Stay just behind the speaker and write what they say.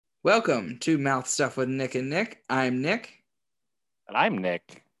Welcome to Mouth Stuff with Nick and Nick. I'm Nick. And I'm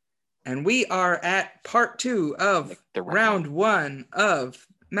Nick. And we are at part 2 of round 1 of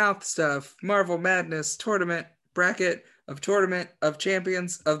Mouth Stuff Marvel Madness Tournament Bracket of Tournament of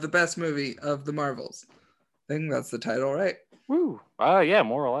Champions of the Best Movie of the Marvels. I think that's the title, right? Woo. Yeah,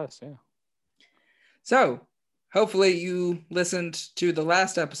 more or less, yeah. So, hopefully you listened to the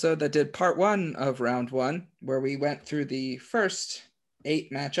last episode that did part 1 of round 1, where we went through the first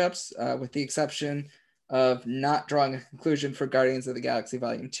 8 matchups, with the exception of not drawing a conclusion for Guardians of the Galaxy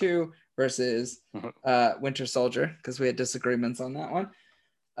Volume 2 versus Winter Soldier, because we had disagreements on that one.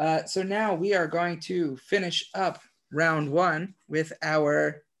 So now we are going to finish up round 1 with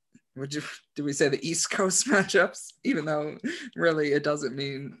our, do we say the East Coast matchups? Even though really it doesn't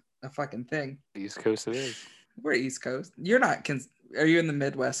mean a fucking thing. East Coast it is. We're East Coast. You're not, are you in the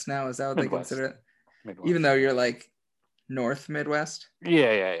Midwest now? Is that what Midwest. they consider it? Midwest. Even though you're like North Midwest?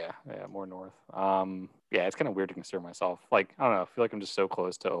 Yeah, more north. Yeah, it's kind of weird to consider myself. Like, I don't know, I feel like I'm just so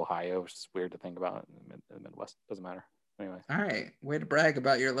close to Ohio. It's just weird to think about in the Midwest. Doesn't matter. Anyway. All right. Way to brag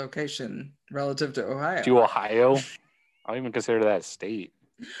about your location relative to Ohio. To Ohio? I don't even consider that a state.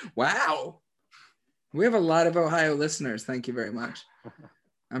 Wow. We have a lot of Ohio listeners. Thank you very much.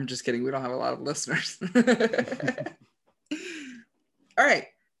 I'm just kidding. We don't have a lot of listeners. All right.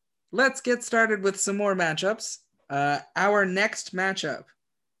 Let's get started with some more matchups. Our next matchup,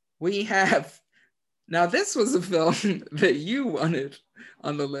 we have... Now, this was a film that you wanted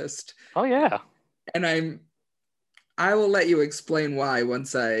on the list. Oh, yeah. And I will let you explain why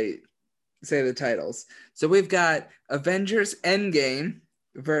once I say the titles. So we've got Avengers Endgame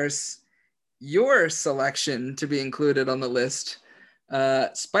versus your selection to be included on the list,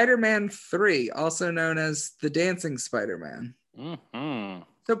 Spider-Man 3, also known as The Dancing Spider-Man. Mm-hmm.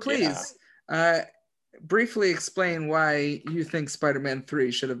 So please, briefly explain why you think Spider-Man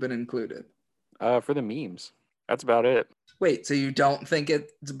 3 should have been included. For the memes. That's about it. Wait, so you don't think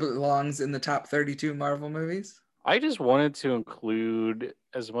it belongs in the top 32 Marvel movies? I just wanted to include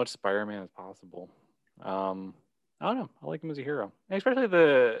as much Spider-Man as possible. I don't know. I like him as a hero, and especially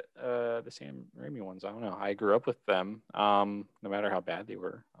the Sam Raimi ones. I don't know. I grew up with them, no matter how bad they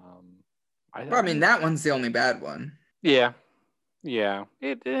were. I mean, that one's the only bad one. Yeah.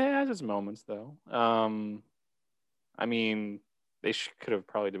 It has its moments, though. I mean, they could have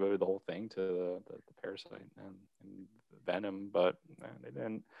probably devoted the whole thing to the Parasite and Venom, but they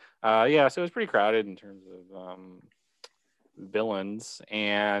didn't. Yeah, so it was pretty crowded in terms of villains,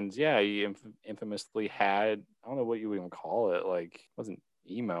 and yeah, he infamously had, I don't know what you would even call it, like, it wasn't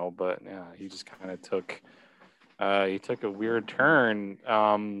emo, but yeah, he just kind of took a weird turn.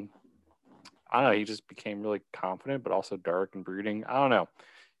 I don't know, he just became really confident, but also dark and brooding. I don't know,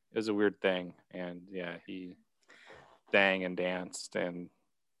 it was a weird thing, and yeah, he sang and danced and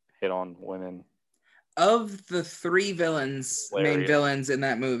hit on women. Of the 3 villains, main villains in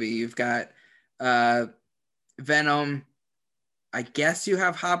that movie, you've got Venom. I guess you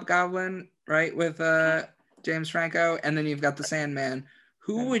have Hobgoblin, right, with James Franco, and then you've got the Sandman.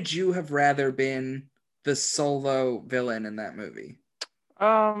 Who would you have rather been the solo villain in that movie?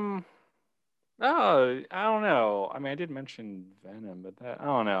 Oh, I don't know. I mean, I did mention Venom, but I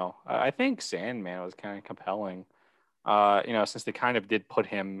don't know. I think Sandman was kind of compelling. Since they kind of did put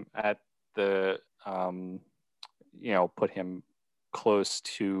him at the, put him close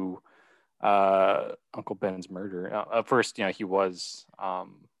to Uncle Ben's murder. At first, he was, I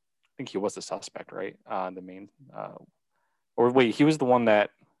think he was the suspect, right? The main, or wait, he was the one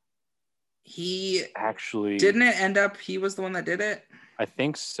that he actually didn't it end up. He was the one that did it. I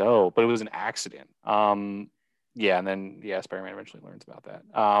think so, but it was an accident. Yeah, and then Spider-Man eventually learns about that.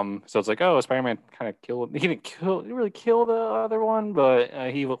 So it's like, oh, Spider-Man kind of killed. He didn't really kill the other one, but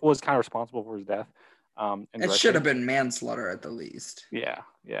he was kind of responsible for his death. It should have been manslaughter at the least. Yeah.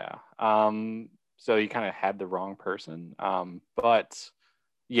 So he kind of had the wrong person. But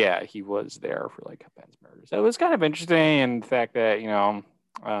yeah, he was there for like Ben's murder. So it was kind of interesting, and the fact that he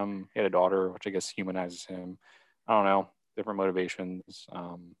had a daughter, which I guess humanizes him. I don't know, different motivations. I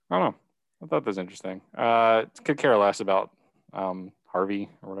don't know. I thought that was interesting. Could care less about Harvey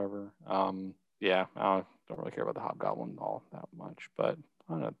or whatever. Yeah, I don't really care about the Hobgoblin all that much, but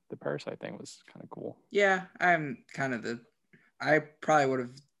I don't know, the Parasite thing was kind of cool. Yeah, I'm kind of I probably would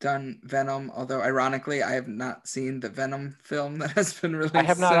have done Venom, although ironically, I have not seen the Venom film that has been released. I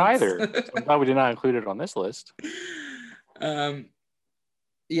have not either. So I'm glad we did not include it on this list.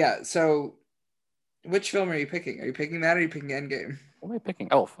 Yeah, so which film are you picking? Are you picking that or are you picking Endgame? What am I picking?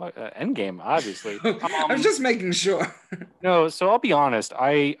 Oh, Endgame, obviously. I was just making sure. No, so I'll be honest.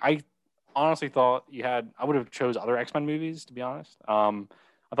 I honestly thought I would have chose other X-Men movies, to be honest.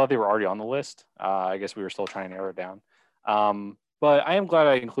 I thought they were already on the list. I guess we were still trying to narrow it down. But I am glad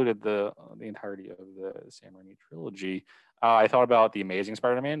I included the entirety of the Sam Raimi trilogy. I thought about the Amazing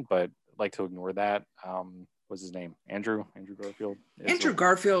Spider-Man, but I'd like to ignore that. What's his name? Andrew Garfield. Andrew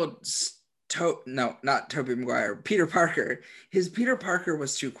Garfield's no, not Tobey Maguire. Peter Parker. His Peter Parker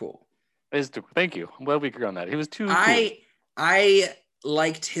was too cool. Thank you. I'm glad we agree on that. He was too cool. I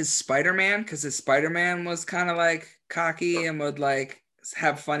liked his Spider-Man because his Spider-Man was kind of like cocky and would like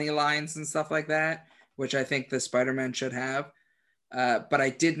have funny lines and stuff like that, which I think the Spider-Man should have. But I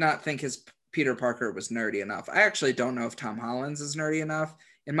did not think his Peter Parker was nerdy enough. I actually don't know if Tom Holland's is nerdy enough.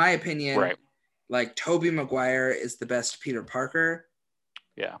 In my opinion, right. Like Tobey Maguire is the best Peter Parker.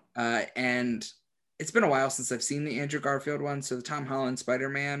 Yeah. And it's been a while since I've seen the Andrew Garfield one, so the Tom Holland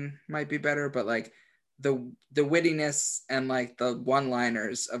Spider-Man might be better, but like the wittiness and like the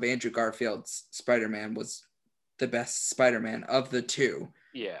one-liners of Andrew Garfield's Spider-Man was the best Spider-Man of the two.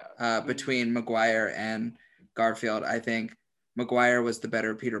 Yeah. Between Maguire and Garfield, I think Maguire was the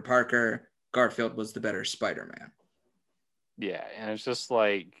better Peter Parker. Garfield was the better Spider-Man. Yeah, and it's just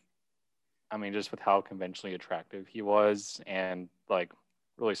like, I mean, just with how conventionally attractive he was and like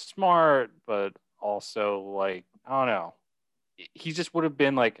really smart, but also like, I don't know, he just would have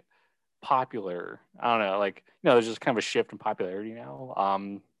been like popular. I don't know, like, there's just kind of a shift in popularity now.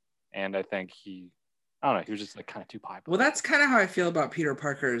 And I think he was just like kind of too popular. Well, that's kind of how I feel about Peter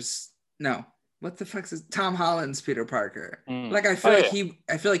Parker's. No, what the fuck is Tom Holland's Peter Parker? Like, I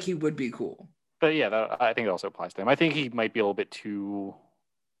feel like he would be cool. But yeah, I think it also applies to him. I think he might be a little bit too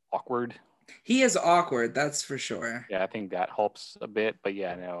awkward. He is awkward, that's for sure. Yeah, I think that helps a bit. But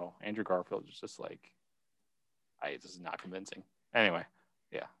yeah, no, Andrew Garfield is just like, this is not convincing. Anyway,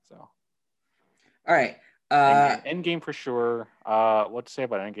 yeah, so. All right. Endgame for sure. What to say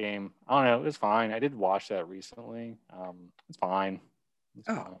about Endgame? I don't know. It was fine. I did watch that recently. It's fine.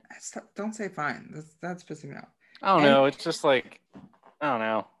 Fine. Don't say fine. That's pissing me off. I don't know. It's just like, I don't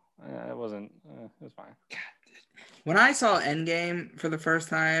know. It wasn't. It was fine. God. When I saw Endgame for the first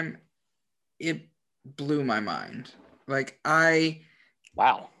time, it blew my mind. Like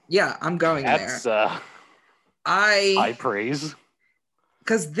Wow. Yeah, I'm going That's, there. High praise.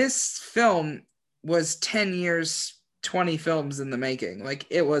 Because this film was 10 years, 20 films in the making. Like,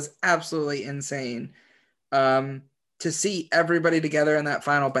 it was absolutely insane. To see everybody together in that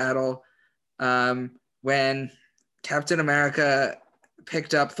final battle, when Captain America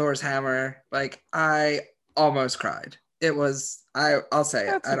picked up Thor's hammer, like, I almost cried. It was, I'll say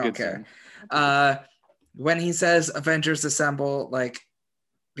it. I don't care. When he says Avengers Assemble, like,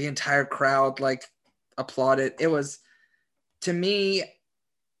 the entire crowd, like, applauded. It was, to me,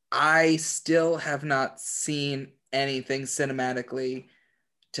 I still have not seen anything cinematically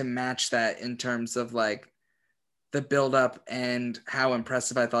to match that in terms of like the buildup and how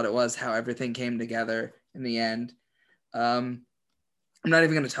impressive I thought it was, how everything came together in the end. I'm not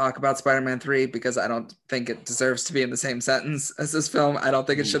even going to talk about Spider-Man 3 because I don't think it deserves to be in the same sentence as this film. I don't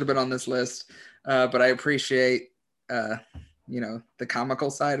think it should have been on this list, but I appreciate, the comical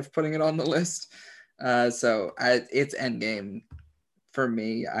side of putting it on the list. So it's Endgame for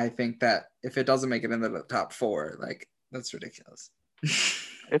me. I think that if it doesn't make it into the top 4, like, that's ridiculous.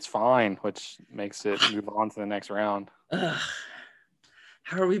 It's fine, which makes it move on to the next round. How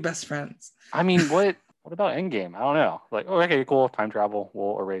are we best friends? I mean, what about Endgame? I don't know. Like, oh, okay, cool. Time travel.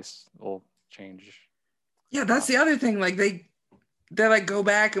 We'll change. Yeah, that's the other thing. Like, they like go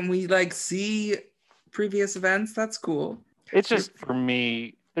back and we like see previous events. That's cool. It's just, for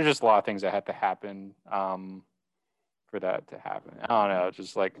me, there's just a lot of things that have to happen for that to happen. I don't know.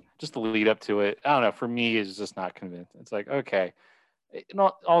 Just the lead up to it. I don't know. For me, it's just not convincing. It's like, okay.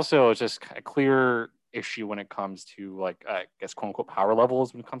 Also, it's just a clear issue when it comes to, like, I guess, quote unquote, power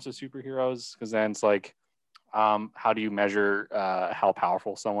levels when it comes to superheroes. Because then it's like, how do you measure how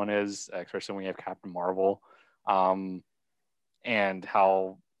powerful someone is, especially when you have Captain Marvel? And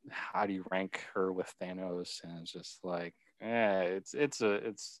how do you rank her with Thanos? And it's just like, it's kind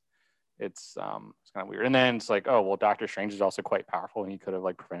of weird. And then it's like, oh well, Doctor Strange is also quite powerful, and he could have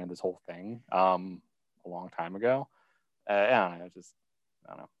like prevented this whole thing a long time ago. I don't know.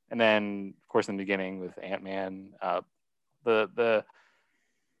 And then of course in the beginning with Ant-Man, the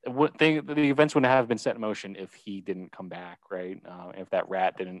events wouldn't have been set in motion if he didn't come back, right? If that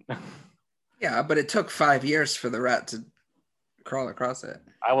rat didn't. Yeah, but it took 5 years for the rat to crawl across it.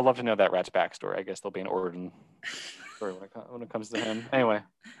 I would love to know that rat's backstory. I guess there'll be an origin story when it comes to him. Anyway,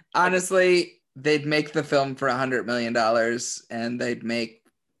 honestly, they'd make the film for $100 million and they'd make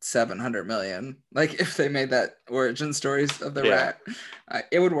 700 million. Like, if they made that origin stories of the rat,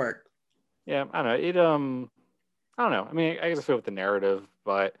 it would work. Yeah, I don't know. I don't know. I mean, I guess I feel with the narrative,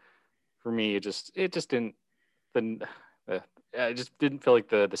 but for me, it just didn't it just didn't feel like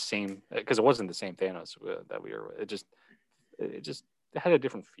the same, because it wasn't the same Thanos that we were. It just had a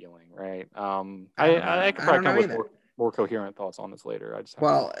different feeling, right? I don't know. I could I probably don't come know with either. more coherent thoughts on this later. I just have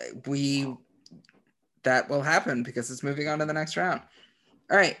Well, we that will happen because it's moving on to the next round.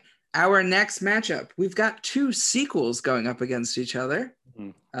 All right. Our next matchup, we've got two sequels going up against each other.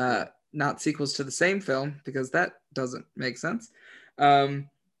 Not sequels to the same film because that doesn't make sense.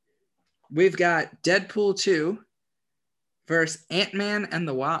 We've got Deadpool 2 versus Ant-Man and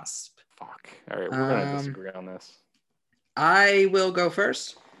the Wasp. Fuck. All right, we're gonna disagree on this. I will go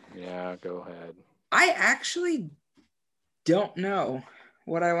first. Yeah, go ahead. I actually don't know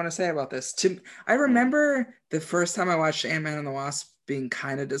what I want to say about this. I remember the first time I watched Ant-Man and the Wasp being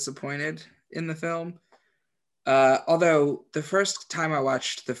kind of disappointed in the film. Although the first time I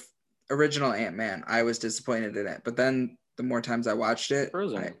watched the original Ant-Man, I was disappointed in it. But then the more times I watched it,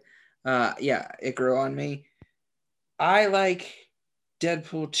 it grew on me. I like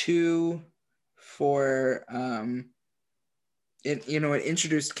Deadpool 2 for it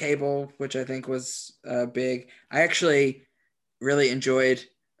introduced Cable, which I think was big. I actually really enjoyed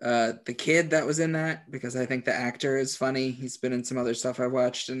the kid that was in that because I think the actor is funny. He's been in some other stuff I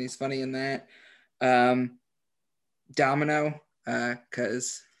watched and he's funny in that. Domino,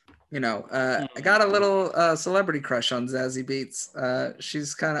 because I got a little celebrity crush on Zazie Beetz.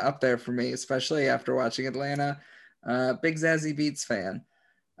 She's kind of up there for me, especially after watching Atlanta. Big Zazie Beetz fan.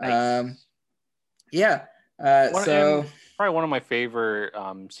 Nice. Yeah. Probably one of my favorite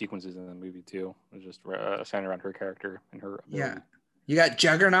sequences in the movie too was just centered around her character and her ability. Yeah, you got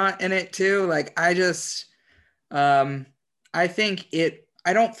Juggernaut in it too. Like I think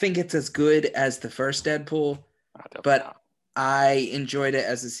I don't think it's as good as the first Deadpool, but I enjoyed it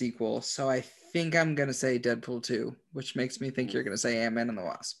as a sequel. So I think I'm gonna say Deadpool 2, which makes me think you're gonna say Ant-Man and the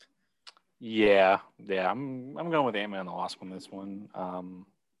Wasp. Yeah, I'm going with Ant-Man and the Wasp on this one.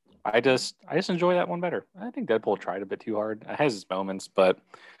 I just enjoy that one better. I think Deadpool tried a bit too hard. It has its moments, but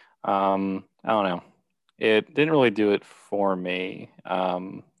I don't know. It didn't really do it for me.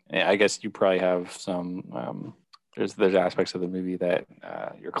 I guess you probably have some. There's aspects of the movie that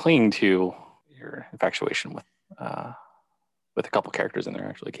you're clinging to your infatuation with a couple characters in there,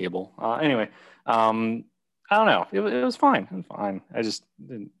 actually. Cable. Anyway, I don't know. It was fine. It was fine. I just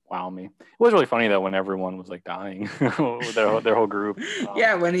didn't wow me. It was really funny though when everyone was like dying, their whole group.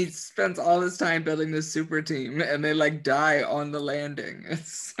 Yeah, when he spends all his time building this super team and they like die on the landing.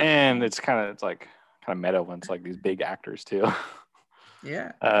 And it's kind of meta when it's like these big actors too.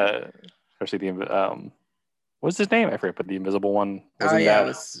 Yeah. Especially the what's his name? I forget, but the invisible one. It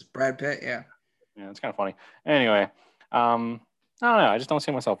was Brad Pitt. Yeah. Yeah, it's kind of funny. Anyway, I don't know. I just don't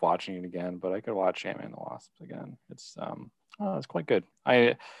see myself watching it again, but I could watch Ant-Man and the Wasp again. It's quite good.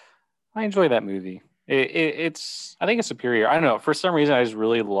 I enjoy that movie. It's I think it's superior. I don't know. For some reason, I just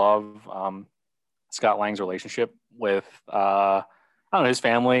really love Scott Lang's relationship with I don't know, his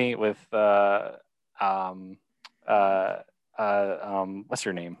family with what's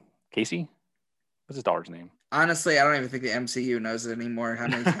her name? Casey? What's his daughter's name? Honestly, I don't even think the MCU knows it anymore.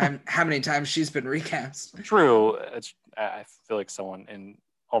 How many times she's been recast? True. I feel like someone in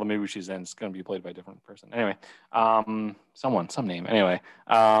all the movies she's in is going to be played by a different person. Anyway, some name. Anyway,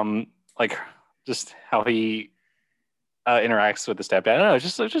 like just how he interacts with the stepdad. I don't know.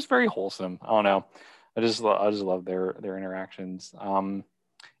 It's just very wholesome. I don't know. I just love their interactions. And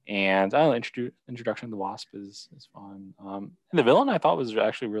I don't know, introduction to the Wasp is fun. And the villain I thought was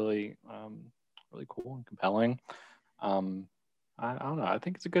actually really really cool and compelling. I don't know. I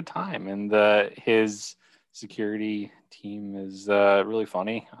think it's a good time, and his security team is really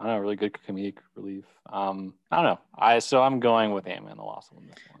funny. I don't know, really good comedic relief. I don't know. I'm going with Ant-Man and the Wasp on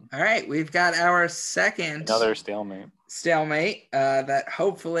this one. All right, we've got our second another stalemate. That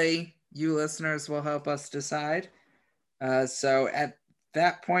hopefully you listeners will help us decide. So at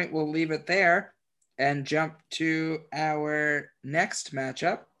that point, we'll leave it there and jump to our next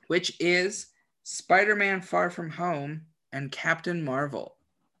matchup, which is Spider-Man Far From Home and Captain Marvel.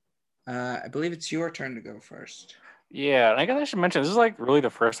 I believe it's your turn to go first. Yeah, and I guess I should mention, this is like really the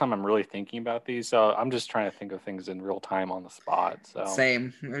first time I'm really thinking about these, so I'm just trying to think of things in real time on the spot. So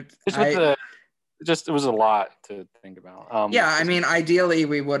same. It was a lot to think about. I mean, ideally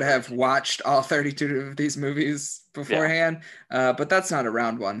we would have watched all 32 of these movies beforehand, but that's not a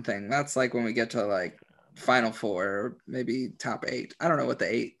round one thing. That's like when we get to like Final Four or maybe top 8. I don't know what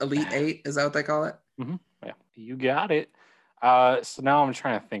the Elite 8 is that what they call it? Mm-hmm. Yeah, you got it. So now I'm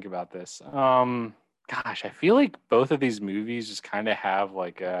trying to think about this. gosh, I feel like both of these movies just kind of have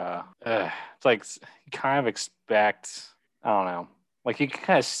like it's like you kind of expect, I don't know, like you can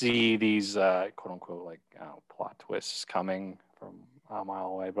kind of see these quote unquote like plot twists coming from a mile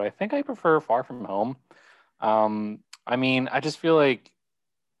away. But I think I prefer Far From Home. I mean, I just feel like,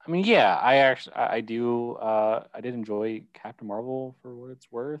 I mean, yeah, I do I did enjoy Captain Marvel for what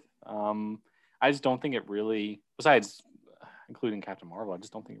it's worth. I just don't think it really, besides including Captain Marvel, I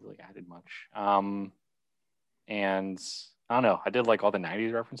just don't think it really added much. And I don't know. I did like all the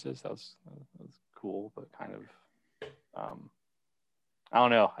 '90s references. That was cool, but kind of I don't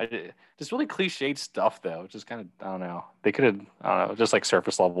know. Just really cliched stuff though. Just kind of, I don't know. They could have, I don't know, just like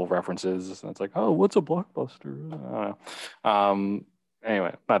surface level references. And it's like, oh, what's a blockbuster? I don't know.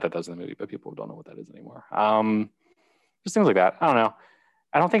 Anyway, not that that's in the movie, but people don't know what that is anymore. Just things like that. I don't know.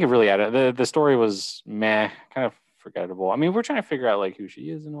 I don't think it really added. The story was meh, kind of forgettable. I mean, we're trying to figure out like who she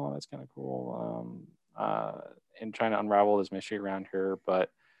is and all. That's kind of cool. And trying to unravel this mystery around her,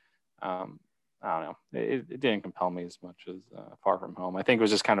 but I don't know. It didn't compel me as much as Far From Home. I think it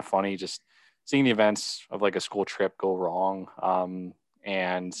was just kind of funny, just seeing the events of like a school trip go wrong.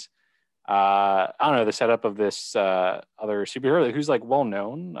 And I don't know, the setup of this other superhero who's like well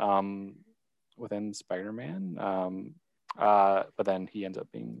known within Spider-Man. But then he ends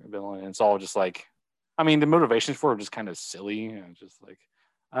up being a villain, and it's all just like, I mean, the motivations for it are just kind of silly, and just like,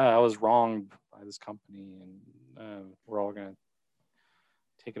 I was wronged by this company, and we're all gonna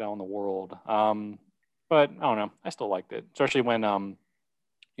take it out on the world. But I don't know. I still liked it, especially when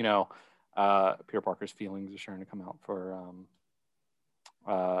you know, Peter Parker's feelings are starting to come out for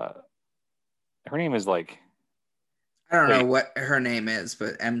her name is like, I don't know what her name is,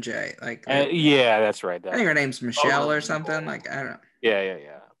 but MJ. Like, yeah, that's right. I think her name's Michelle or something. Like, I don't know. Yeah.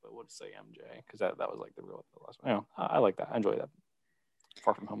 But we'll just say MJ because that was like the last one. You know, I like that. I enjoy that.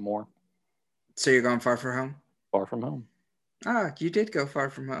 Far From Home more. So you're going Far From Home? Far From Home. Ah, you did go Far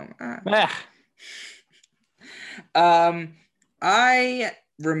From Home. Ah. I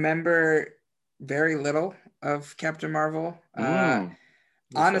remember very little of Captain Marvel.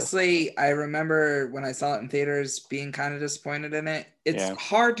 Honestly, I remember when I saw it in theaters being kind of disappointed in it. It's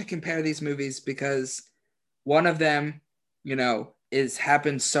hard to compare these movies because one of them, you know, is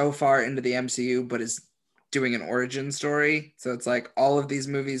happened so far into the MCU, but is doing an origin story. So it's like all of these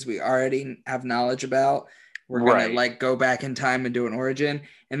movies we already have knowledge about. We're going to like go back in time and do an origin.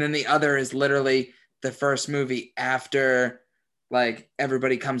 And then the other is literally the first movie after like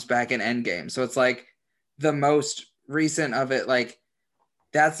everybody comes back in Endgame. So it's like the most recent of it. Like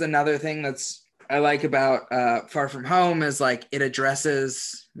that's another thing that's I like about Far From Home is like it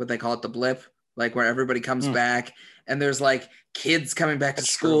addresses what they call it, the blip, like where everybody comes back and there's like kids coming back to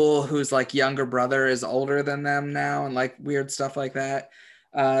school whose like younger brother is older than them now and like weird stuff like that.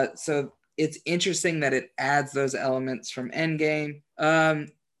 So it's interesting that it adds those elements from Endgame.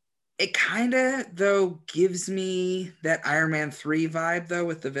 It kind of though gives me that Iron Man 3 vibe though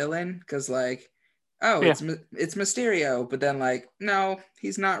with the villain because like it's Mysterio, but then like no,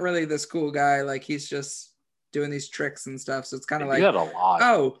 he's not really this cool guy. Like he's just doing these tricks and stuff. So it's kind of like a lot.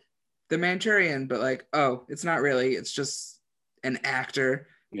 Oh, the Manchurian, but like it's not really. It's just an actor.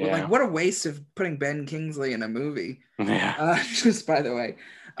 Yeah. But like what a waste of putting Ben Kingsley in a movie. Yeah. Just by the way.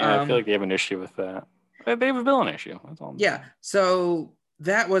 I feel like they have an issue with that. They have a villain issue. That's all. Yeah. So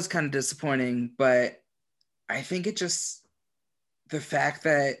that was kind of disappointing, but I think it just the fact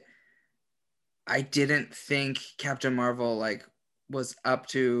that I didn't think Captain Marvel like was up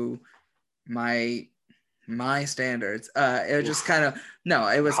to my standards. It was just kind of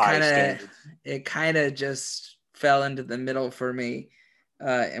it was kind of just fell into the middle for me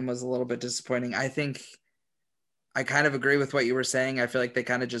and was a little bit disappointing. I think I kind of agree with what you were saying. I feel like they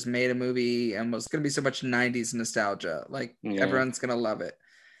kind of just made a movie and was going to be so much 90s nostalgia. Like everyone's going to love it.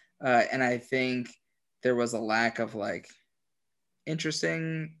 And I think there was a lack of like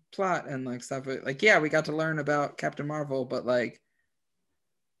interesting plot and like stuff. Like, yeah, we got to learn about Captain Marvel, but like,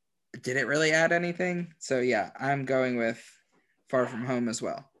 did it really add anything? So yeah, I'm going with Far From Home as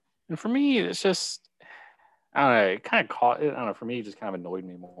well. And for me, it's just, I don't know, it kind of caught, I don't know, for me, it just kind of annoyed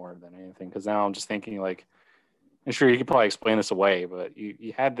me more than anything. Because now I'm just thinking like, and sure, you could probably explain this away, but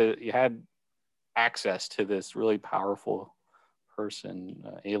you had access to this really powerful person,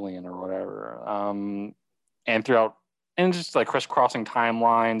 alien or whatever, and throughout, and just like crisscrossing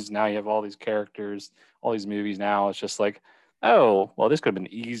timelines. Now you have all these characters, all these movies. Now it's just like, oh, well, this could have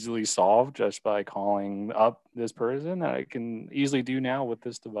been easily solved just by calling up this person that I can easily do now with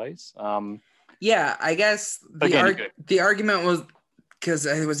this device. Yeah, I guess the argument was because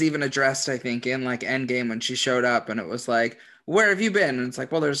it was even addressed, I think, in like Endgame when she showed up, and it was like, where have you been? And it's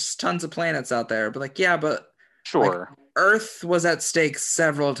like, well, there's tons of planets out there. But like, yeah, but like Sure. Earth was at stake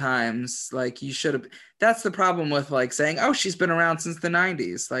several times. Like you should have. That's the problem with like saying, oh, she's been around since the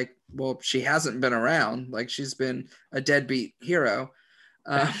 90s. Like, well, she hasn't been around. Like she's been a deadbeat hero.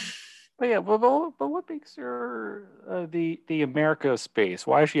 Uh, But yeah, but what makes her the America of space?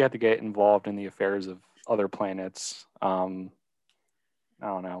 Why does she have to get involved in the affairs of other planets? I don't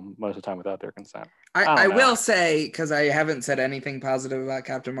know. Most of the time without their consent. I I don't know. will say, because I haven't said anything positive about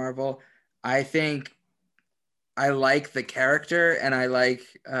Captain Marvel, I think I like the character and I like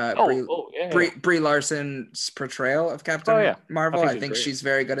Yeah. Brie Larson's portrayal of Oh Captain yeah. I Marvel. think I she's think great. she's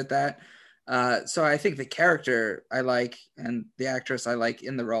very good at that. So I think the character I like and the actress I like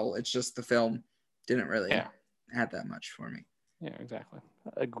in the role. It's just the film didn't really Yeah. add that much for me. Yeah. Exactly.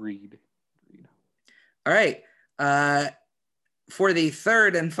 Agreed. All right. For the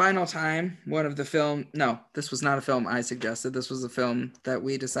third and final time, one of the film. No, this was not a film I suggested. This was a film that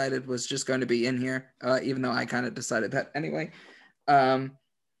we decided was just going to be in here, even though I kind of decided that anyway.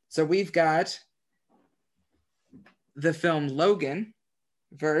 So we've got the film Logan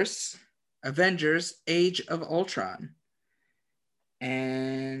versus Avengers: Age of Ultron.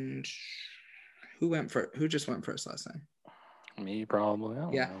 And who just went first last time? Me probably. I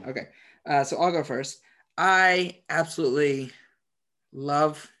don't Yeah. know. Okay. So I'll go first. I absolutely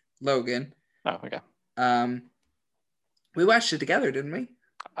love Logan. Oh, okay. We watched it together, didn't we?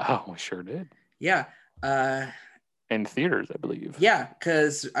 Oh, we sure did. Yeah. In theaters, I believe. Yeah,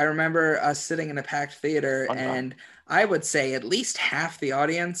 because I remember us sitting in a packed theater, Fun time. and I would say at least half the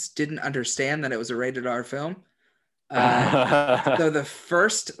audience didn't understand that it was a rated R film. So the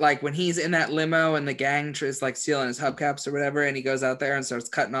first, like when he's in that limo and the gang is like stealing his hubcaps or whatever, and he goes out there and starts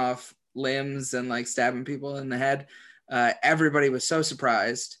cutting off limbs and like stabbing people in the head, everybody was so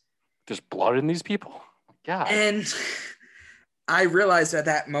surprised. There's blood in these people? God. And I realized at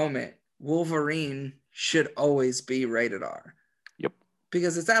that moment, Wolverine should always be rated R. Yep.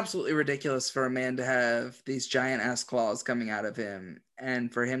 Because it's absolutely ridiculous for a man to have these giant ass claws coming out of him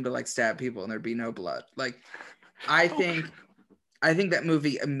and for him to like stab people and there'd be no blood. Like I think that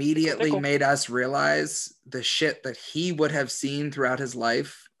movie immediately made us realize the shit that he would have seen throughout his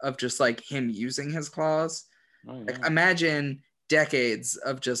life of just like him using his claws. Oh, yeah. Like imagine decades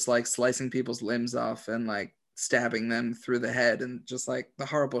of just like slicing people's limbs off and like stabbing them through the head and just like the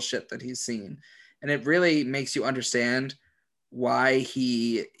horrible shit that he's seen. And it really makes you understand why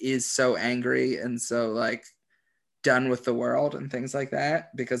he is so angry and so like done with the world and things like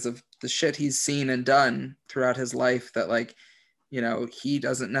that because of the shit he's seen and done throughout his life that like, you know, he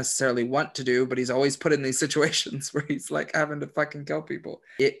doesn't necessarily want to do, but he's always put in these situations where he's like having to fucking kill people.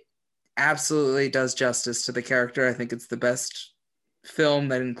 It absolutely does justice to the character. I think it's the best film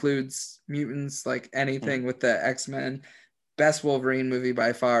that includes mutants, like anything with the X-Men. Best Wolverine movie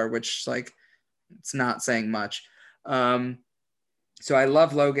by far, which like it's not saying much. So I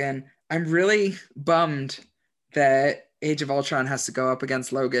love Logan. I'm really bummed that Age of Ultron has to go up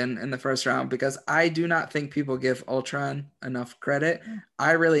against Logan in the first round because I do not think people give Ultron enough credit.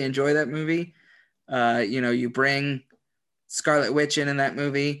 I really enjoy that movie. You know, you bring Scarlet Witch in that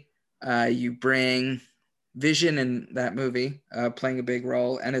movie. You bring Vision in that movie, playing a big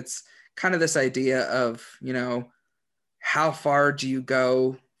role. And it's kind of this idea of, you know, how far do you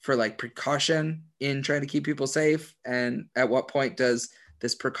go for like precaution in trying to keep people safe? And at what point does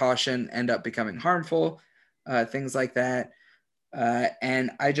this precaution end up becoming harmful? Things like that.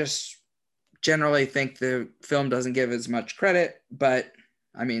 And I just generally think the film doesn't give as much credit, but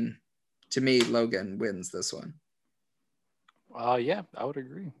I mean, to me, Logan wins this one. Yeah, I would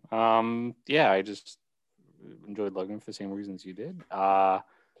agree. Yeah, I just enjoyed Logan for the same reasons you did.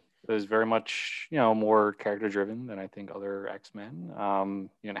 It was very much, you know, more character driven than I think other X-Men.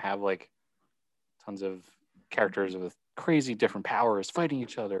 You're gonna have like tons of characters with crazy different powers fighting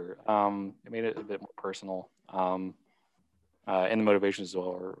each other. It made it a bit more personal. And the motivations as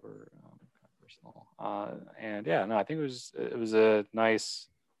well are personal. And yeah, no, I think it was a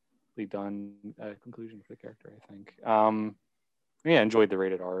nicely done conclusion for the character. I think. Yeah, enjoyed the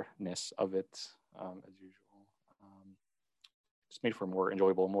rated R-ness of it as usual. Just made for a more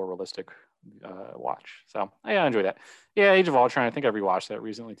enjoyable, more realistic watch. So yeah, I enjoyed that. Yeah, Age of Ultron. I think I rewatched that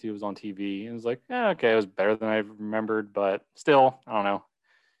recently too. It was on TV, and it was like, yeah, okay, it was better than I remembered, but still, I don't know.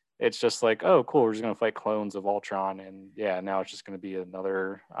 It's just like, oh, cool, we're just gonna fight clones of Ultron, and yeah, now it's just gonna be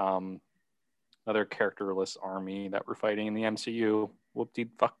another characterless army that we're fighting in the MCU. Whoop-de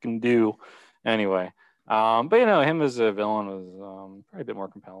fucking do. Anyway, but you know, him as a villain was probably a bit more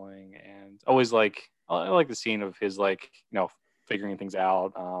compelling, and always like I like the scene of his like figuring things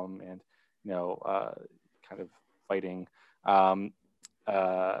out, and kind of fighting um,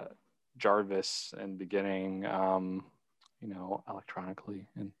 Jarvis in the beginning, electronically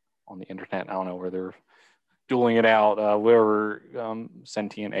and on the internet. I don't know where they're dueling it out, where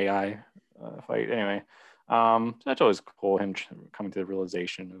sentient AI fight. Anyway, so that's always cool. Him coming to the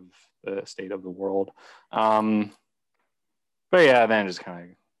realization of the state of the world. But yeah, then it just kind of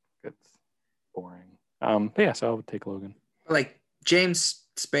gets boring. But yeah, so I would take Logan. Like James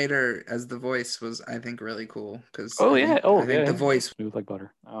Spader as the voice was, I think, really cool because I think the voice smooth like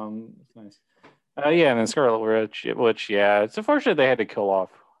butter. It's nice. And then Scarlet Witch, it's unfortunate they had to kill off.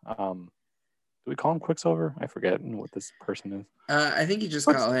 Do we call him Quicksilver? I forget what this person is. I think you just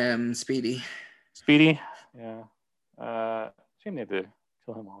call him Speedy. Speedy, yeah. Shame they had to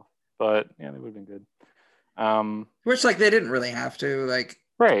kill him off, but yeah, they would have been good. Which they didn't really have to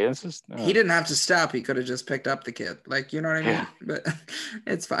Right. It's just he didn't have to stop. He could have just picked up the kid. You know what I mean? But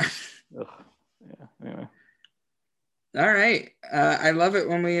it's fine. Ugh. Yeah. Anyway. All right. I love it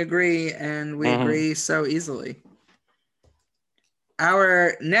when we agree, and we agree so easily.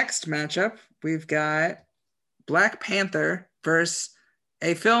 Our next matchup, we've got Black Panther versus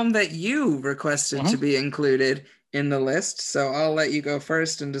a film that you requested to be included in the list. So I'll let you go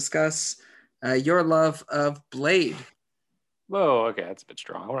first and discuss your love of Blade. Whoa, okay, that's a bit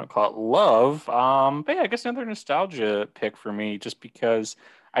strong. I wouldn't call it love. But yeah, I guess another nostalgia pick for me, just because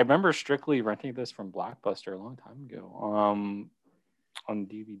I remember strictly renting this from Blockbuster a long time ago, on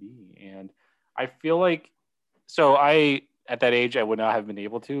DVD, and I feel like, so at that age I would not have been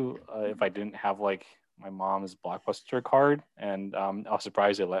able to if I didn't have my mom's Blockbuster card, and I was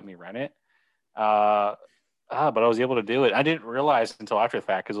surprised they let me rent it. But I was able to do it. I didn't realize until after the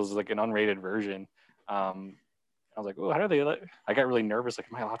fact because it was an unrated version. I was like, oh, how do they I got really nervous. Am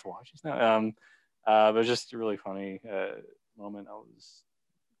I allowed to watch this now? But it was just a really funny moment. I was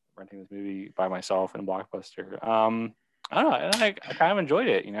renting this movie by myself in Blockbuster. I don't know. I kind of enjoyed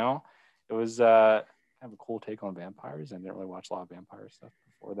it. It was kind of a cool take on vampires. I didn't really watch a lot of vampire stuff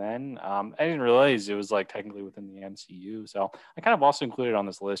before then. I didn't realize it was technically within the MCU. So I kind of also included on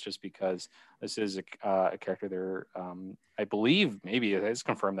this list just because this is a character there. I believe maybe it's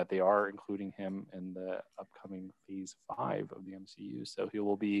confirmed that they are including him in the upcoming Phase 5 of the MCU. So he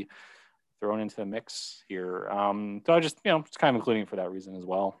will be thrown into the mix here. So I just, just kind of including it for that reason as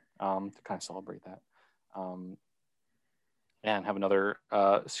well, to kind of celebrate that. And have another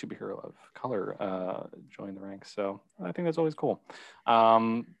superhero of color join the ranks. So I think that's always cool.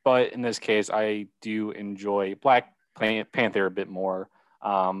 But in this case, I do enjoy Black Panther a bit more.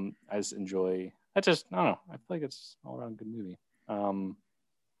 I just enjoy, I don't know. I feel like it's all around a good movie. I don't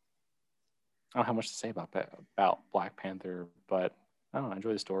have much to say about Black Panther, but I don't know. I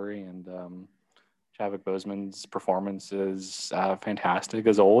enjoy the story, and Chadwick Boseman's performance is fantastic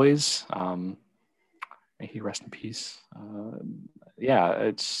as always. May he rest in peace.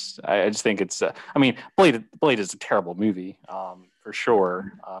 I just think it's. Blade is a terrible movie, for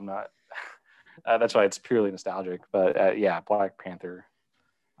sure. I'm not. That's why it's purely nostalgic. But Black Panther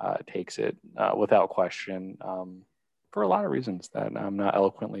takes it without question, for a lot of reasons that I'm not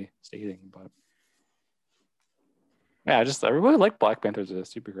eloquently stating. But yeah, I really like Black Panther as a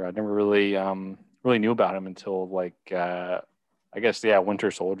superhero. I never really knew about him until I guess Winter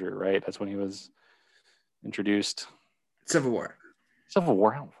Soldier. Right, that's when he was introduced. Civil War. I don't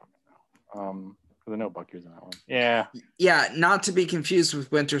know. Because I know Bucky was in that one. Yeah, not to be confused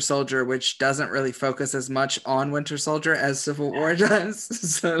with Winter Soldier, which doesn't really focus as much on Winter Soldier as Civil War does.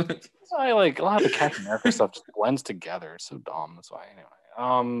 So I like a lot of the Captain America stuff just blends together. It's so dumb. That's why. Anyway.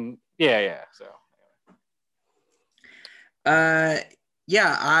 So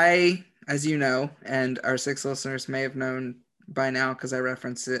I, as you know, and our 6 listeners may have known by now because I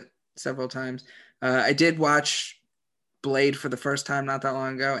referenced it several times. I did watch Blade for the first time not that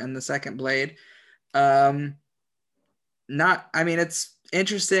long ago, and the second Blade. It's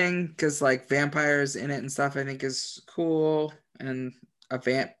interesting because vampires in it and stuff I think is cool, and a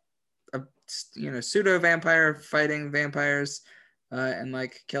pseudo vampire fighting vampires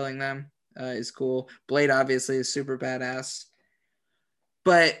and killing them is cool. Blade obviously is super badass,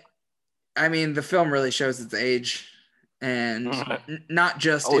 but the film really shows its age, and not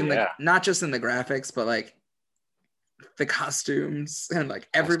just in the graphics, but the costumes, and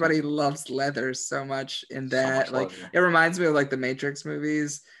everybody loves leather so much in that. So it reminds me of the Matrix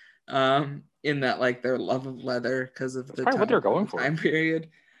movies, in that their love of leather because of the what they're going for time period.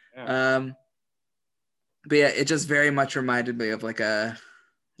 But it just very much reminded me of a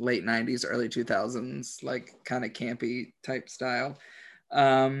late 90s, early 2000s, kind of campy type style.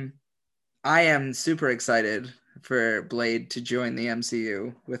 I am super excited for Blade to join the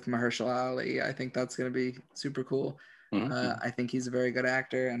MCU with Mahershala Ali. I think that's going to be super cool. I think he's a very good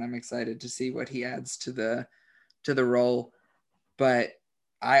actor, and I'm excited to see what he adds to the role. But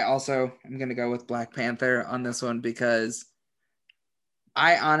I also am going to go with Black Panther on this one because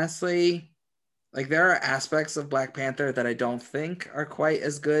I honestly, like, there are aspects of Black Panther that I don't think are quite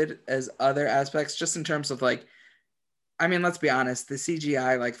as good as other aspects, just in terms of, like, I mean, let's be honest, the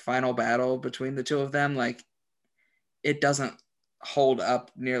CGI, like, final battle between the two of them, like, it doesn't hold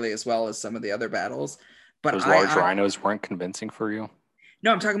up nearly as well as some of the other battles. But those large rhinos weren't convincing for you?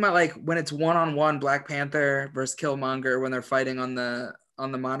 No, I'm talking about, like, when it's one-on-one Black Panther versus Killmonger when they're fighting on the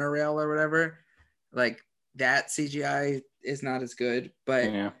monorail or whatever. Like, that CGI is not as good,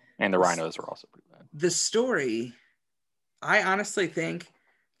 but yeah, and the rhinos are also pretty bad. The story, I honestly think,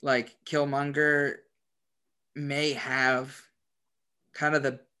 like, Killmonger may have kind of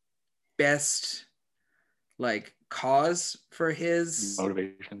the best, like, cause for his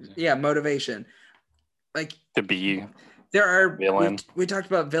motivation. Like, to be there are villain. We talked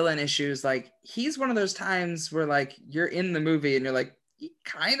about villain issues. Like, he's one of those times where, like, you're in the movie and you're like, he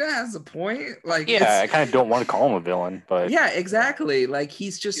kind of has a point. Like, yeah, I kind of don't want to call him a villain, but yeah, exactly. Like,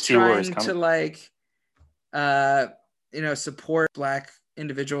 he's just trying to, like, support Black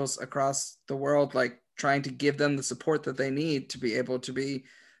individuals across the world, like, trying to give them the support that they need to be able to be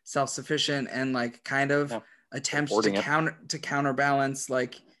self-sufficient and, like, kind of attempt to counterbalance,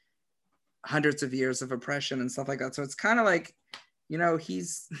 like, hundreds of years of oppression and stuff like that. So it's kind of like,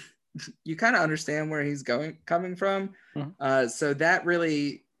 he's you kind of understand where he's coming from. So that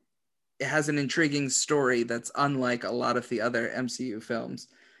really has an intriguing story that's unlike a lot of the other MCU films.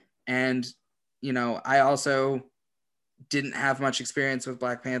 And I also didn't have much experience with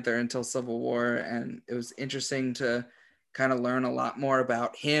Black Panther until Civil War, and it was interesting to kind of learn a lot more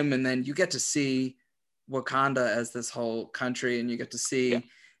about him. And then you get to see Wakanda as this whole country, and you get to see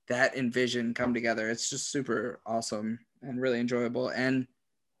that envision come together. It's just super awesome and really enjoyable. And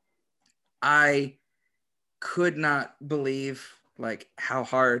I could not believe, like, how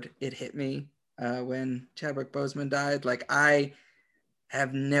hard it hit me when Chadwick Boseman died. Like, I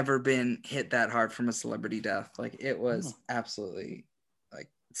have never been hit that hard from a celebrity death. Like, it was absolutely, like,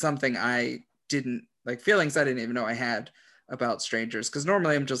 something I didn't, like, feelings I didn't even know I had about strangers. Because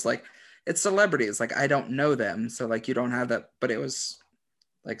normally I'm just like, it's celebrities. Like, I don't know them. So, like, you don't have that. But it was,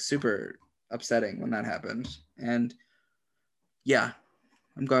 like, super upsetting when that happened. And yeah,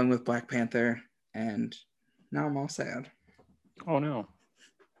 I'm going with Black Panther, and now I'm all sad. Oh no.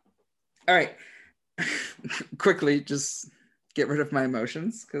 All right. Quickly, just get rid of my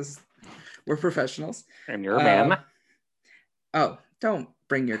emotions because we're professionals. And you're a man. Oh, don't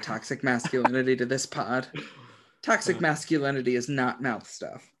bring your toxic masculinity to this pod. Toxic masculinity is not mouth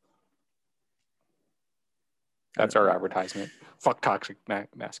stuff. That's our advertisement. Fuck toxic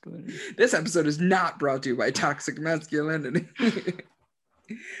masculinity. This episode is not brought to you by toxic masculinity.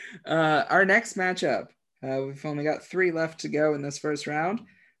 Our next matchup, we've only got 3 left to go in this first round.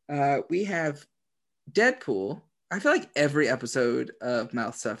 We have Deadpool. I feel like every episode of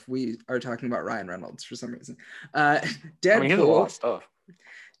Mouth Stuff, we are talking about Ryan Reynolds for some reason. Deadpool. I mean, he has a lot of stuff.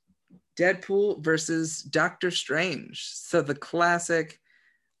 Deadpool versus Doctor Strange. So the classic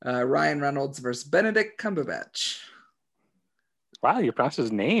Ryan Reynolds versus Benedict Cumberbatch. Wow, you pronounced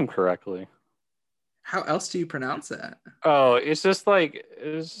his name correctly. How else do you pronounce that? Oh, it's just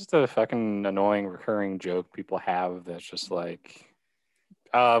a fucking annoying recurring joke people have that's just like,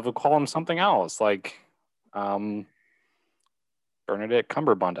 we'll call him something else, like Benedict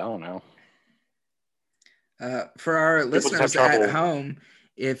Cumberbund. I don't know. For our listeners at home,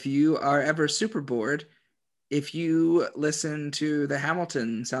 if you are ever super bored, if you listen to the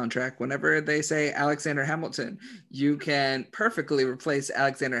Hamilton soundtrack, whenever they say Alexander Hamilton, you can perfectly replace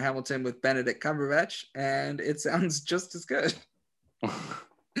Alexander Hamilton with Benedict Cumberbatch, and it sounds just as good.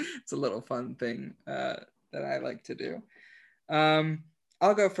 It's a little fun thing that I like to do.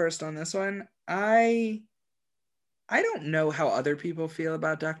 I'll go first on this one. I don't know how other people feel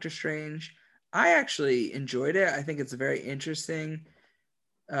about Doctor Strange. I actually enjoyed it. I think it's a very interesting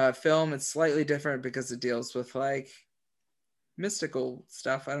film. It's slightly different because it deals with, like, mystical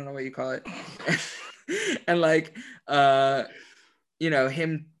stuff. I don't know what you call it. And, like,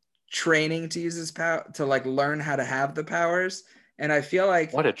 him training to use his power to, like, learn how to have the powers. And I feel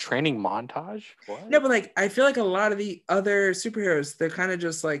like, what, a training montage? What? No, but, like, I feel like a lot of the other superheroes, they're kind of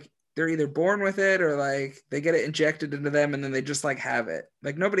just like, they're either born with it or, like, they get it injected into them and then they just, like, have it.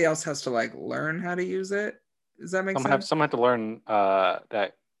 Like, nobody else has to, like, learn how to use it. Does that make sense? Some have to learn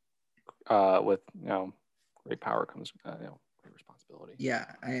that with great power comes great responsibility. Yeah,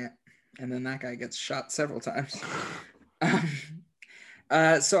 and then that guy gets shot several times.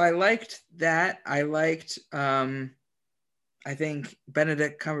 So I liked that. I liked I think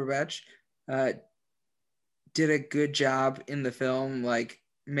Benedict Cumberbatch uh, did a good job in the film, like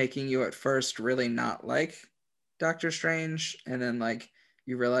making you at first really not like Doctor Strange, and then like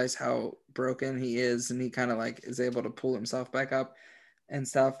you realize how broken he is, and he kind of like is able to pull himself back up and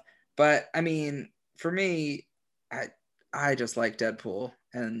stuff. But I mean, for me, I I just like Deadpool,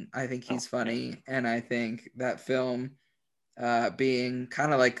 and I think Oh, he's yeah. funny, and I think that film, being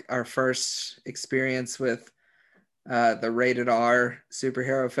kind of like our first experience with the rated R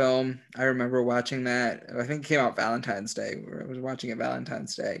superhero film. I remember watching that. I think it came out Valentine's Day. I was watching it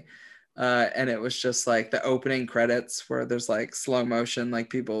Valentine's Day. And it was just like the opening credits where there's like slow motion, like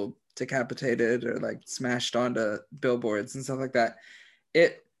people decapitated or like smashed onto billboards and stuff like that.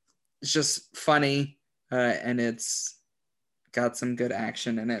 It's just funny, and it's got some good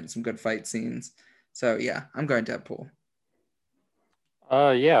action in it, some good fight scenes. So yeah, I'm going Deadpool.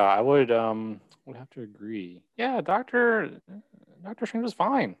 Yeah, I would have to agree. Yeah, Doctor Strange was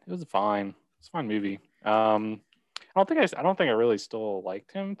fine. It was fine. It's a fine movie. I don't think I really still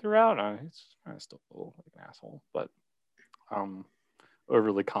liked him throughout. He's kind of still like an asshole, but um,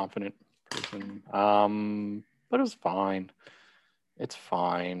 overly confident person. But it was fine. It's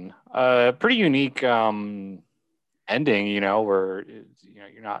fine. Pretty unique ending, where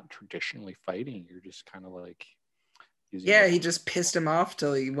you're not traditionally fighting. You're just kind of like using your Yeah, he power. just pissed him off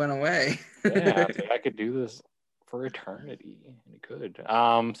till he went away. Yeah, it's like I could do this for eternity, and it could.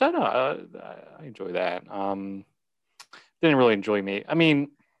 So no, I enjoy that. Didn't really enjoy me. I mean,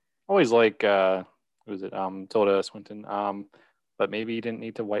 always like who was it? Tilda Swinton. But maybe you didn't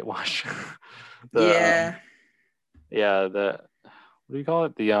need to whitewash the Yeah, yeah, the what do you call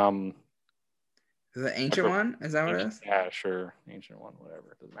it? the ancient Necro- one, is that what it ancient, is? yeah, sure, ancient one,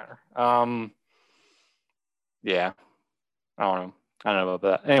 whatever, it doesn't matter. Yeah, I don't know. I don't know about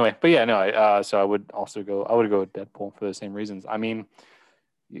that. Anyway, but yeah, no. So I would also go. I would go with Deadpool for the same reasons. I mean,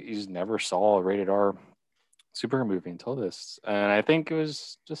 you just never saw a rated R superhero movie until this, and I think it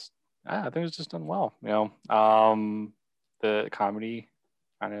was just. I think it was just done well. The comedy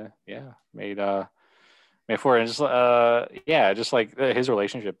kind of made for it. And just yeah, just like his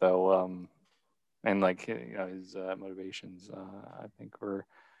relationship though, and like his motivations. I think were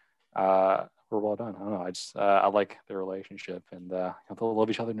well done. I don't know. I like their relationship, and they'll love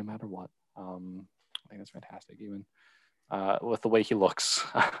each other no matter what. I think that's fantastic, even with the way he looks.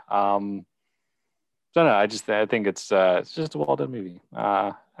 So no, I think it's just a well done movie.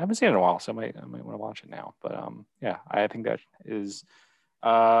 I haven't seen it in a while, so I might want to watch it now. But yeah, I think that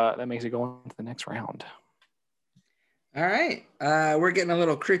makes it go on to the next round. All right. We're getting a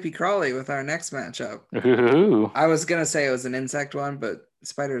little creepy crawly with our next matchup. Ooh, I was gonna say it was an insect one, but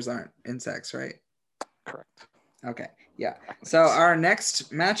spiders aren't insects, right? correct. Okay. Yeah. So Arachnids. our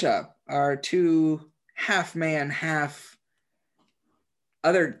next matchup are two half man, half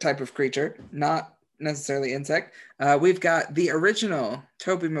other type of creature, not necessarily insect. We've got the original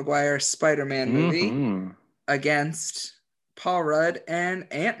Tobey Maguire Spider-Man movie Mm-hmm. against Paul Rudd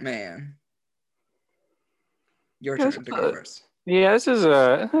and Ant-Man. Your Yes, turn to go first. yeah, this is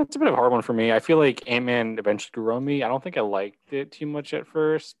it's a bit of a hard one for me. I feel like Ant-Man eventually grew on me. I don't think I liked it too much at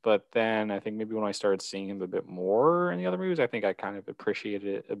first, but then I think maybe when I started seeing him a bit more in the other movies, I think I kind of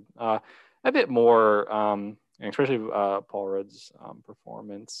appreciated it a bit more, and especially Paul Rudd's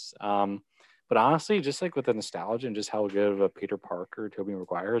performance. But honestly, just like with the nostalgia and just how good of a Peter Parker Tobey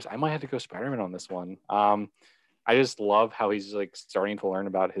Maguire is, I might have to go Spider-Man on this one. I just love how he's like starting to learn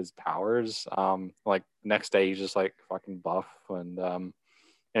about his powers. Like next day he's just like fucking buff and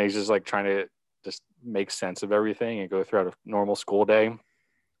he's just like trying to just make sense of everything and go throughout a normal school day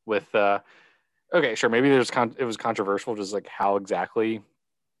with okay, sure, maybe it was controversial just like how exactly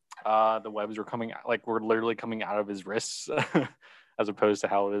the webs were coming out, like were literally coming out of his wrists as opposed to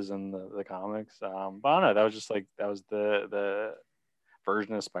how it is in the comics. But I don't know, that was just like that was the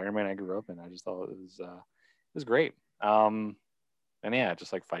version of Spider-Man I grew up in. I just thought it was great. And yeah,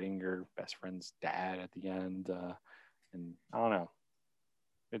 just like fighting your best friend's dad at the end, and I don't know.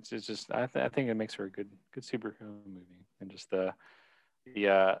 It's just I think it makes for a good superhero movie, and just the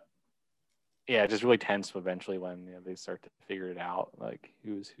yeah, just really tense eventually when they start to figure it out, like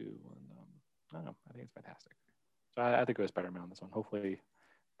who's who, and I don't know. I think it's fantastic. So I think it was Spider-Man on this one. Hopefully,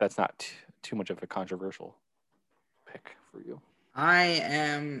 that's not too much of a controversial pick for you. I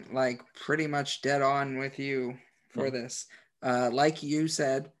am like pretty much dead on with you for Mm-hmm. this. Like you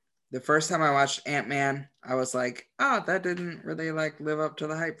said, the first time I watched Ant-Man, I was like, oh, that didn't really like live up to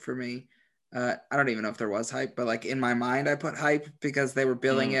the hype for me. I don't even know if there was hype, but like in my mind, I put hype because they were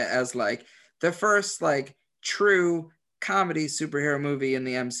billing Mm. it as like the first like true comedy superhero movie in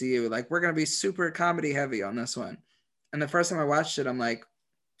the MCU. Like we're gonna be super comedy heavy on this one. And the first time I watched it, I'm like,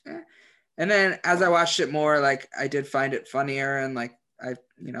 eh. And then as I watched it more, like I did find it funnier and like I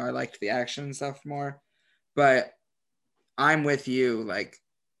liked the action and stuff more. But I'm with you. Like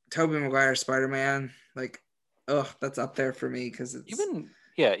Tobey Maguire Spider-Man, like, oh, that's up there for me because it's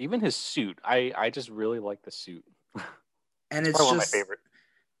even his suit. I just really like the suit. and It's it's probably one of my favorite.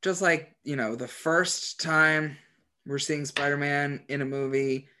 just like, the first time we're seeing Spider-Man in a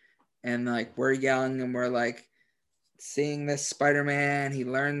movie and like we're young and we're like seeing this Spider-Man, he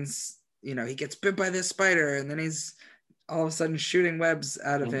learns, he gets bit by this spider and then he's all of a sudden shooting webs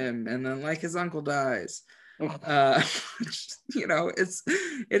out of him and then like his uncle dies. uh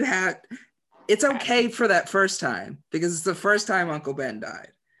it's okay for that first time because it's the first time Uncle Ben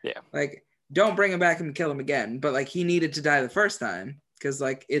died. Yeah. Like, don't bring him back and kill him again, but like he needed to die the first time because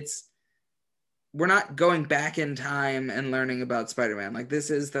like we're not going back in time and learning about Spider-Man. Like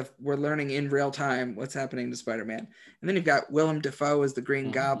we're learning in real time what's happening to Spider-Man. And then you've got Willem Dafoe as the Green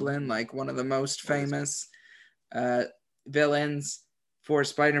Goblin, like one of the most famous villains for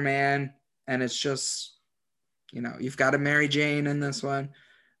Spider-Man. And it's just, you've got a Mary Jane in this one.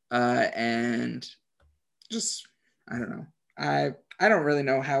 And just, I don't know. I don't really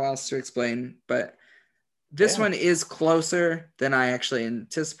know how else to explain, but this one is closer than I actually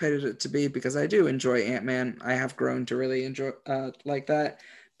anticipated it to be because I do enjoy Ant-Man. I have grown to really enjoy like that,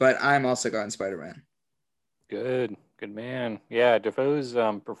 but I'm also going Spider-Man. Good man. Yeah, Defoe's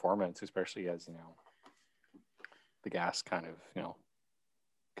performance, especially as the gas kind of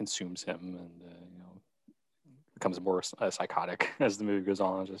consumes him and becomes more psychotic as the movie goes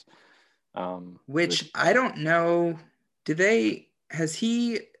on. Just which I don't know. Has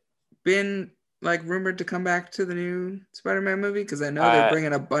he been like rumored to come back to the new Spider-Man movie? Because I know they're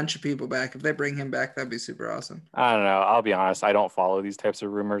bringing a bunch of people back. If they bring him back, that'd be super awesome. I don't know. I'll be honest. I don't follow these types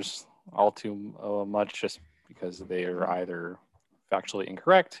of rumors all too much, just because they are either factually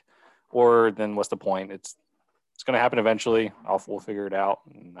incorrect, or then what's the point? It's going to happen eventually. We'll figure it out,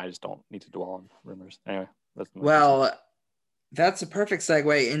 and I just don't need to dwell on rumors. Anyway, that's a perfect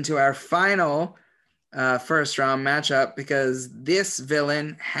segue into our final first round matchup because this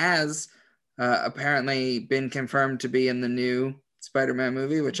villain has apparently been confirmed to be in the new Spider-Man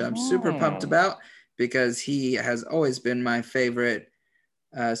movie, which I'm super pumped about because he has always been my favorite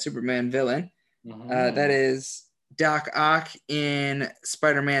Superman villain. That is Doc Ock in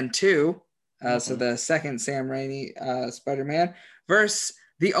Spider-Man 2. So the second Sam Raimi Spider-Man versus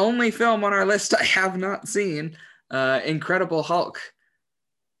the only film on our list I have not seen, Incredible Hulk.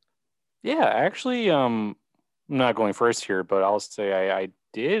 Yeah, actually, I'm not going first here, but I'll say I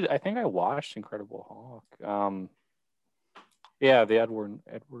did. I think I watched Incredible Hulk. Yeah, the Edward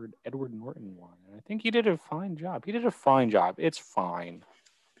Norton one. I think he did a fine job. It's fine.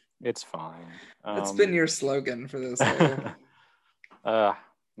 That's been your slogan for this whole.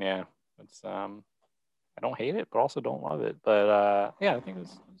 Yeah. It's I don't hate it, but also don't love it. But yeah, I think it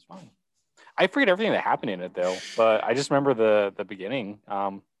was fine. I forget everything that happened in it though, but I just remember the beginning.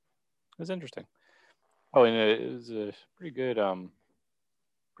 It was interesting. Oh, and it was a pretty good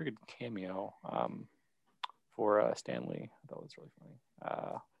cameo for Stan Lee. I thought it was really funny.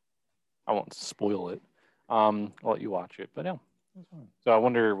 I won't spoil it. I'll let you watch it, but yeah, it was fun. So I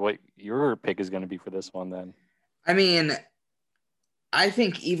wonder what your pick is going to be for this one then. I mean, I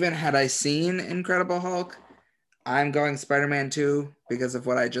think even had I seen Incredible Hulk, I'm going Spider-Man 2 because of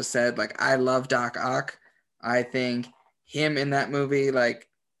what I just said. Like, I love Doc Ock. I think him in that movie, like,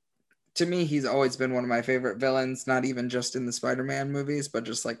 to me, he's always been one of my favorite villains, not even just in the Spider-Man movies, but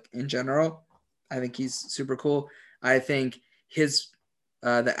just like in general. I think he's super cool. I think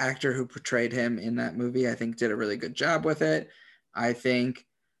the actor who portrayed him in that movie, I think did a really good job with it. I think,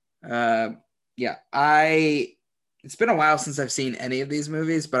 it's been a while since I've seen any of these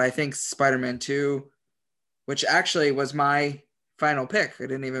movies, but I think Spider-Man 2, which actually was my final pick. I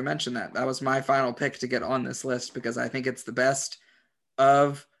didn't even mention that. That was my final pick to get on this list because I think it's the best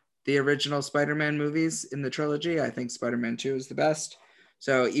of the original Spider-Man movies in the trilogy. I think Spider-Man 2 is the best.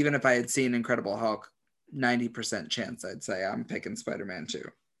 So even if I had seen Incredible Hulk, 90% chance I'd say I'm picking Spider-Man 2.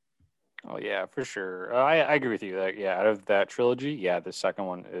 Oh yeah, for sure. I agree with you. That out of that trilogy, the second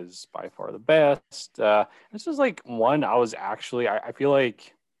one is by far the best. This was like one I was actually I feel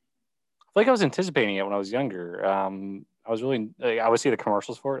like I was anticipating it when I was younger. I was really I would see the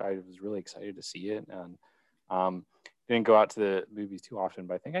commercials for it. I was really excited to see it, and didn't go out to the movies too often,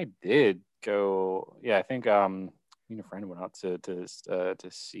 but I think I did go. Yeah, I think me and a friend went out to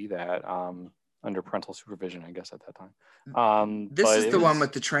see that under parental supervision, I guess at that time. This is the one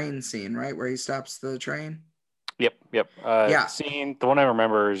with the train scene, right, where he stops the train. Yep. Scene. The one I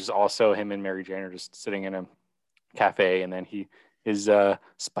remember is also him and Mary Jane are just sitting in a cafe, and then his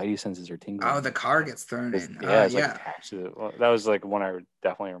spidey senses are tingling. Oh, the car gets thrown in. It's Yeah. like attached to it. Well, that was like one I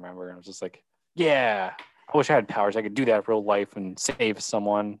definitely remember, and I was just like, yeah, I wish I had powers. I could do that in real life and save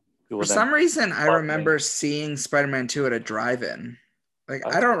someone. For some reason, I remember seeing Spider-Man 2 at a drive-in. Like,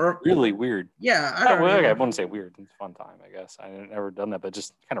 I don't really weird. Yeah, I wouldn't say weird. It's a fun time, I guess. I never done that, but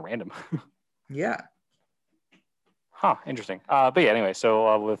just kind of random. Yeah. Huh, interesting. But yeah, anyway,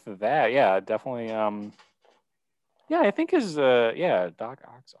 so with that, yeah, definitely yeah, I think his Doc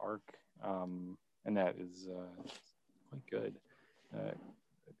Ock's arc and that is quite good. A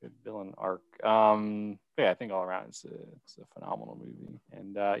good villain arc. But yeah, I think all around it's a phenomenal movie.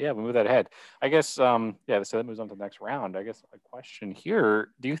 And yeah, we move that ahead. I guess so that moves on to the next round. I guess a question here,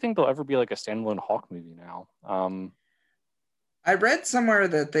 do you think there'll ever be like a standalone Hulk movie now? I read somewhere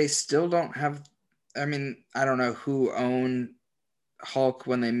that they still don't have, I mean, I don't know who owned Hulk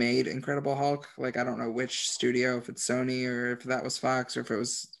when they made Incredible Hulk. Like, I don't know which studio, if it's Sony or if that was Fox or if it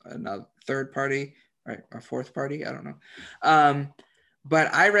was another third party, right, or fourth party. I don't know.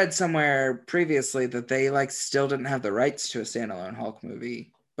 But I read somewhere previously that they like still didn't have the rights to a standalone Hulk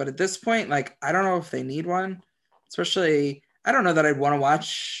movie. But at this point, like, I don't know if they need one. Especially, I don't know that I'd want to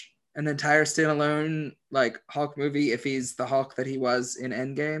watch an entire standalone like Hulk movie if he's the Hulk that he was in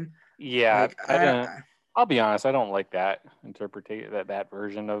Endgame. Yeah, like, I'll be honest, I don't like that interpretation, that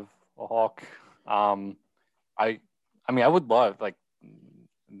version of a Hulk. I mean, I would love like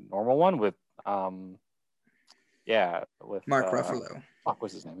normal one with with Mark Ruffalo. Fuck,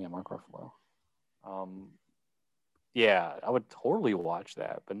 what's his name? Yeah, Mark Ruffalo. Yeah, I would totally watch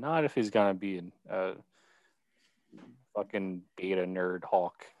that, but not if he's gonna be a fucking beta nerd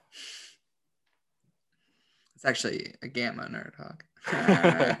Hulk. It's actually a gamma nerd Hulk.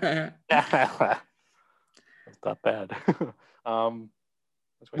 That's not bad.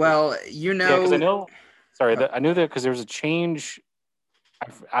 Well, because I know. Sorry, I knew that because there was a change.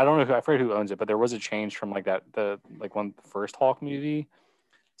 I don't know I forget who owns it, but there was a change from like that the first Hulk movie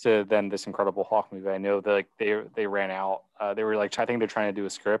to then this Incredible Hulk movie. I know that like they ran out. They were like I think they're trying to do a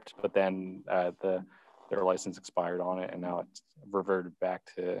script, but then their license expired on it, and now it's reverted back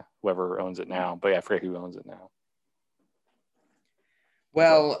to whoever owns it now. But yeah, I forget who owns it now.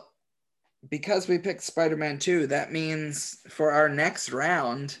 Well, because we picked Spider-Man 2, that means for our next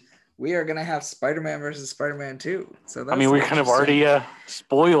round, we are going to have Spider-Man versus Spider-Man 2. So that's we kind of already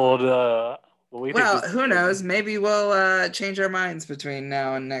spoiled well, who knows? Maybe we'll change our minds between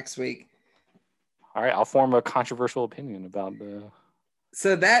now and next week. All right, I'll form a controversial opinion about the...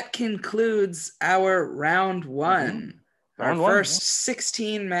 So that concludes our round one. Our first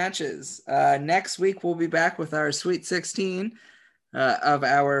 16 matches. Next week, we'll be back with our Sweet 16 of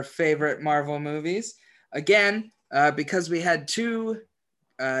our favorite Marvel movies. Again, because we had two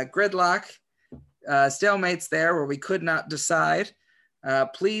gridlock stalemates there where we could not decide,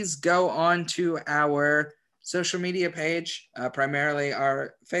 please go on to our social media page, primarily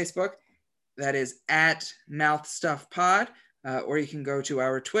our Facebook, that is at MouthStuffPod, or you can go to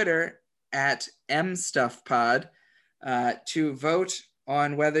our Twitter at MStuffPod to vote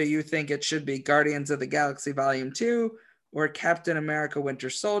on whether you think it should be Guardians of the Galaxy Volume 2 or Captain America Winter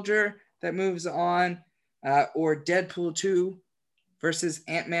Soldier that moves on, or Deadpool 2 versus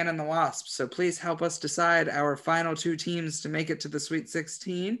Ant-Man and the Wasp. So please help us decide our final two teams to make it to the Sweet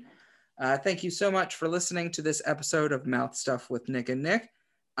 16. Thank you so much for listening to this episode of Mouth Stuff with Nick and Nick.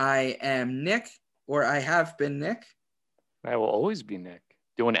 I am Nick, or I have been Nick. I will always be Nick,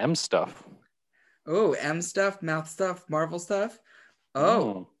 doing M stuff. Oh, M stuff, mouth stuff, Marvel stuff.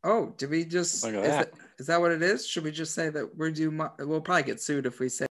 Oh, did we just, is that what it is? Should we just say that we'll probably get sued if we say